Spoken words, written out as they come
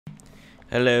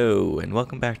Hello and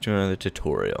welcome back to another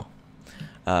tutorial.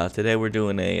 Today we're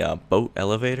doing a boat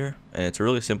elevator, and it's a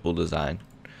really simple design,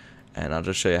 and I'll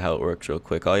just show you how it works real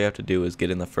quick. All you have to do is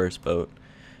get in the first boat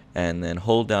and then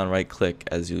hold down right click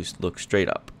as you look straight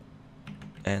up,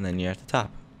 and then you're at the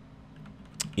top.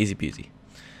 Easy peasy.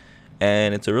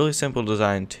 And it's a really simple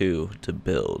design too to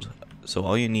build, so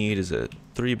all you need is a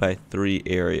 3x3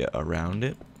 area around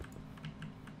it.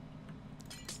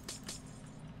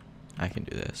 I can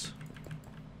do this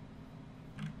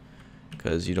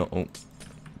because you don't. Oh,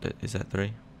 is that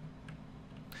 3?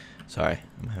 Sorry,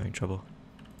 I'm having trouble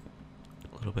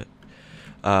a little bit.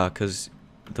 Because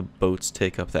the boats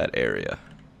take up that area,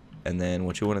 and then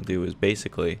what you want to do is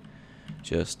basically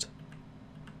just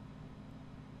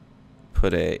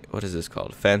put a, what is this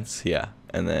called? Fence, yeah,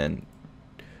 and then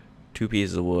 2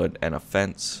 pieces of wood and a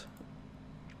fence.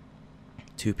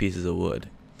 2 pieces of wood,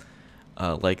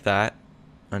 like that,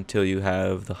 until you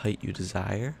have the height you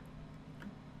desire.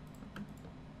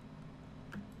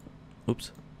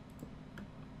 Oops.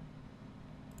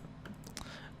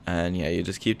 And yeah, you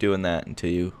just keep doing that until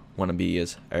you want to be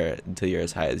until you're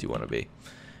as high as you want to be.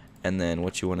 And then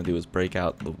what you want to do is break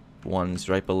out the ones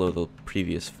right below the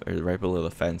previous, or right below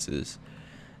the fences,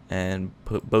 and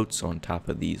put boats on top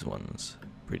of these ones.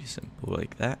 Pretty simple,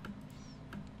 like that.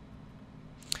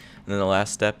 And then the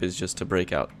last step is just to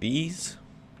break out these,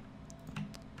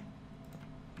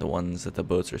 the ones that the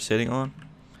boats are sitting on,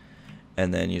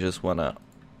 and then you just want to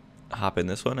hop in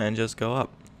this one and just go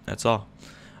up. That's all.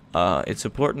 It's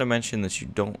important to mention that you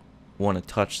don't want to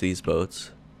touch these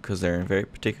boats because they're in very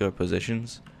particular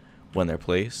positions when they're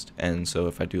placed, and so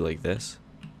if I do like this,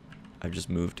 I've just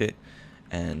moved it,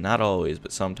 and not always,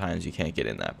 but sometimes you can't get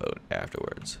in that boat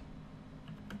afterwards.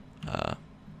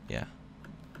 Yeah.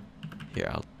 Here,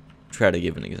 I'll try to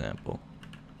give an example.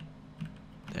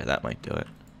 There, that might do it.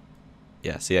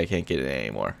 Yeah, see, I can't get in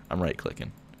anymore. I'm right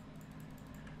clicking.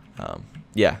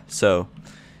 Yeah, so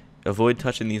avoid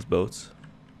touching these boats.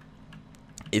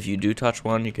 If you do touch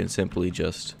one, you can simply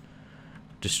just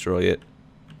destroy it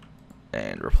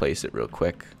and replace it real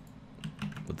quick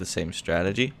with the same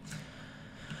strategy.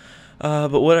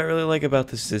 But what I really like about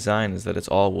this design is that it's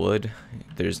all wood.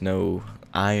 There's no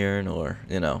iron or,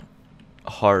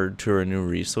 hard to renew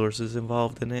resources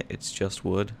involved in it. It's just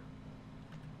wood.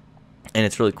 And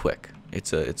it's really quick.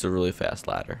 It's a really fast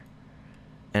ladder.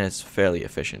 And it's fairly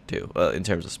efficient too, in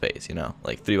terms of space,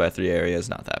 like 3x3 area is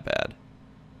not that bad.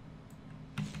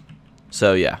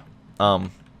 So yeah,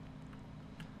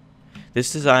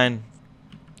 this design,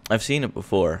 I've seen it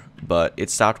before, but it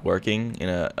stopped working in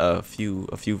a few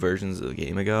versions of the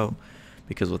game ago,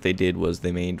 because what they did was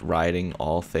they made riding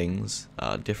all things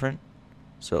different.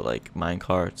 So like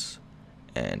minecarts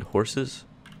and horses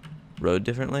rode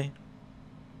differently,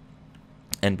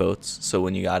 and boats. So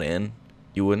when you got in,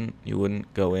 you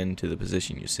wouldn't go into the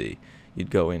position you see. You'd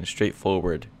go in straight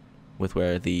forward with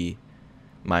where the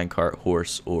minecart,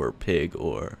 horse, or pig,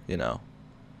 or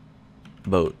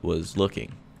boat was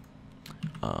looking.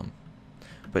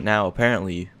 But now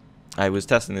apparently, I was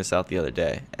testing this out the other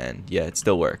day, and yeah, it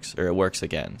still works, or it works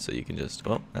again. So you can just,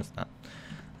 well, that's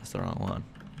the wrong one.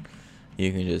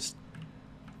 You can just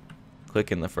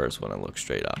click in the first one and look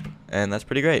straight up, and that's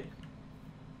pretty great.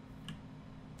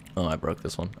 Oh, I broke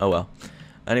this one. Oh well.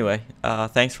 Anyway,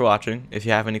 thanks for watching. If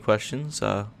you have any questions,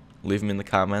 leave them in the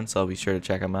comments. I'll be sure to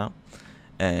check them out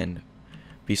and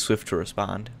be swift to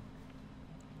respond.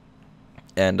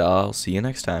 And I'll see you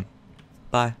next time.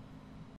 Bye.